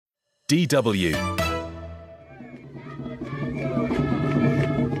DW.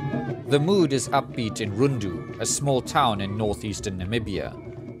 The mood is upbeat in Rundu, a small town in northeastern Namibia.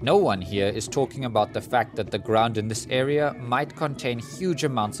 No one here is talking about the fact that the ground in this area might contain huge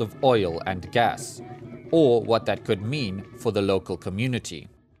amounts of oil and gas, or what that could mean for the local community.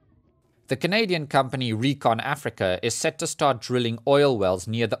 The Canadian company Recon Africa is set to start drilling oil wells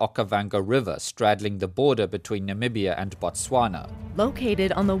near the Okavango River, straddling the border between Namibia and Botswana.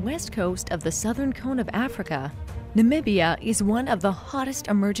 Located on the west coast of the southern cone of Africa, Namibia is one of the hottest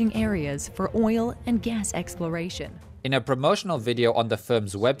emerging areas for oil and gas exploration. In a promotional video on the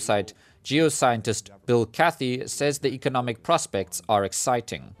firm's website, geoscientist Bill Cathy says the economic prospects are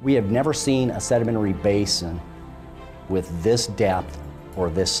exciting. We have never seen a sedimentary basin with this depth or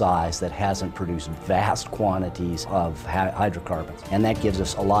this size that hasn't produced vast quantities of hydrocarbons. And that gives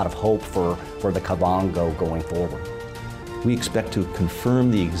us a lot of hope for the Kavango going forward. We expect to confirm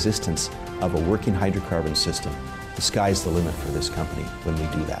the existence of a working hydrocarbon system. The sky's the limit for this company when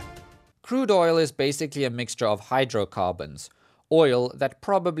we do that. Crude oil is basically a mixture of hydrocarbons, oil that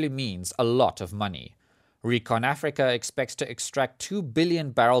probably means a lot of money. Recon Africa expects to extract 2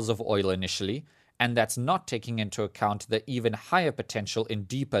 billion barrels of oil initially, and that's not taking into account the even higher potential in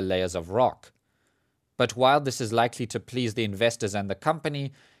deeper layers of rock. But while this is likely to please the investors and the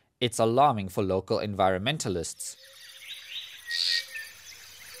company, it's alarming for local environmentalists.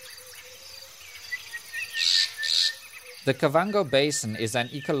 The Kavango Basin is an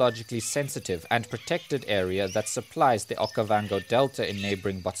ecologically sensitive and protected area that supplies the Okavango Delta in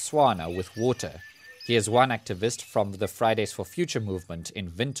neighboring Botswana with water. Here's one activist from the Fridays for Future movement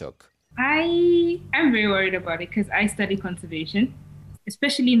in Windhoek. I am very worried about it because I study conservation,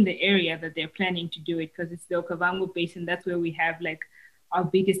 especially in the area that they're planning to do it, because it's the Okavango Basin. That's where we have our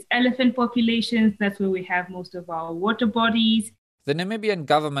biggest elephant populations. That's where we have most of our water bodies. The Namibian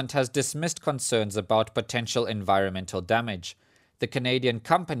government has dismissed concerns about potential environmental damage. The Canadian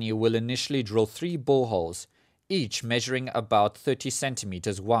company will initially drill 3 boreholes, each measuring about 30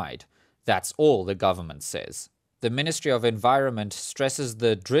 centimeters wide. That's all the government says. The Ministry of Environment stresses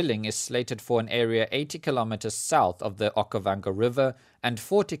the drilling is slated for an area 80 kilometers south of the Okavango River and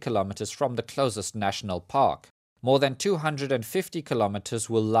 40 kilometers from the closest national park. More than 250 kilometers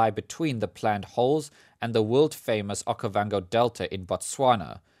will lie between the planned holes and the world-famous Okavango Delta in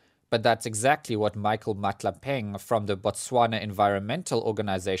Botswana. But that's exactly what Michael Matlapeng from the Botswana environmental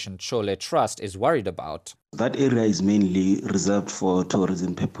organization Chole Trust is worried about. That area is mainly reserved for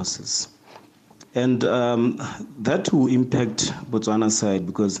tourism purposes. And that will impact Botswana's side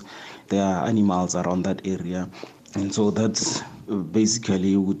because there are animals around that area. And so that's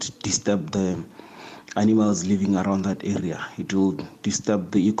basically would disturb the animals living around that area. It will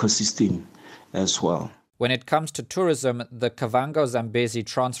disturb the ecosystem as well. When it comes to tourism, the Kavango Zambezi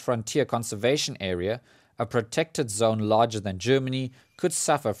Transfrontier Conservation Area, a protected zone larger than Germany, could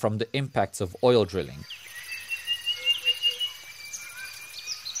suffer from the impacts of oil drilling.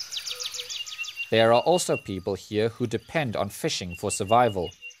 There are also people here who depend on fishing for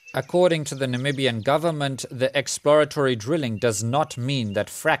survival. According to the Namibian government, the exploratory drilling does not mean that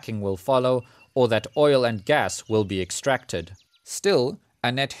fracking will follow or that oil and gas will be extracted. Still,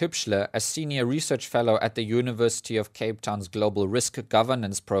 Annette Hübschler, a senior research fellow at the University of Cape Town's Global Risk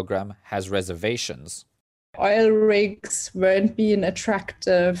Governance program, has reservations. Oil rigs won't be an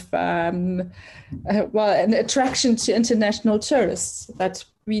attractive, an attraction to international tourists that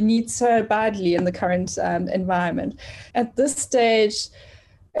we need so badly in the current environment. At this stage,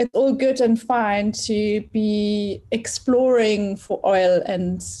 it's all good and fine to be exploring for oil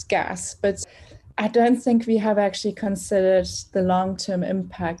and gas, but I don't think we have actually considered the long-term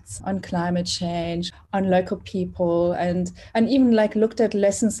impacts on climate change, on local people, and even looked at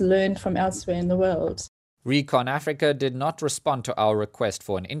lessons learned from elsewhere in the world. Recon Africa did not respond to our request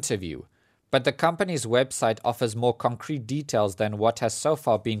for an interview, but the company's website offers more concrete details than what has so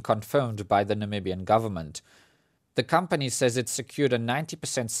far been confirmed by the Namibian government. The company says it secured a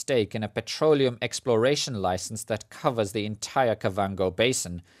 90% stake in a petroleum exploration license that covers the entire Kavango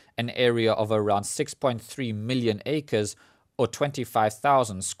Basin, an area of around 6.3 million acres or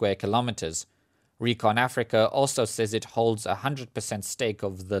 25,000 square kilometers. Recon Africa also says it holds a 100% stake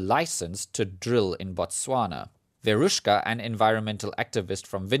of the license to drill in Botswana. Verushka, an environmental activist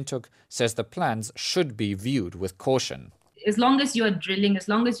from Windhoek, says the plans should be viewed with caution. As long as you're drilling, as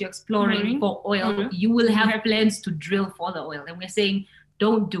long as you're exploring for oil, you will have plans to drill for the oil. And we're saying,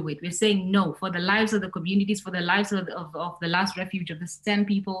 don't do it. We're saying no, for the lives of the communities, for the lives of the last refuge of the San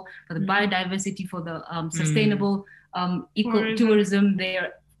people, for the biodiversity, for the sustainable ecotourism.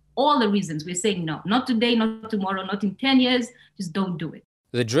 There all the reasons. We're saying no, not today, not tomorrow, not in 10 years, just don't do it.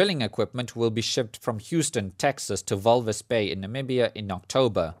 The drilling equipment will be shipped from Houston, Texas to Walvis Bay in Namibia in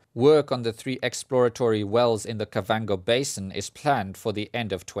October. Work on the 3 exploratory wells in the Kavango Basin is planned for the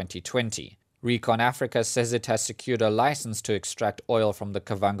end of 2020. Recon Africa says it has secured a license to extract oil from the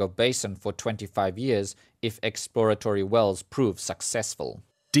Kavango Basin for 25 years if exploratory wells prove successful.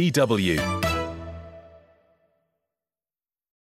 DW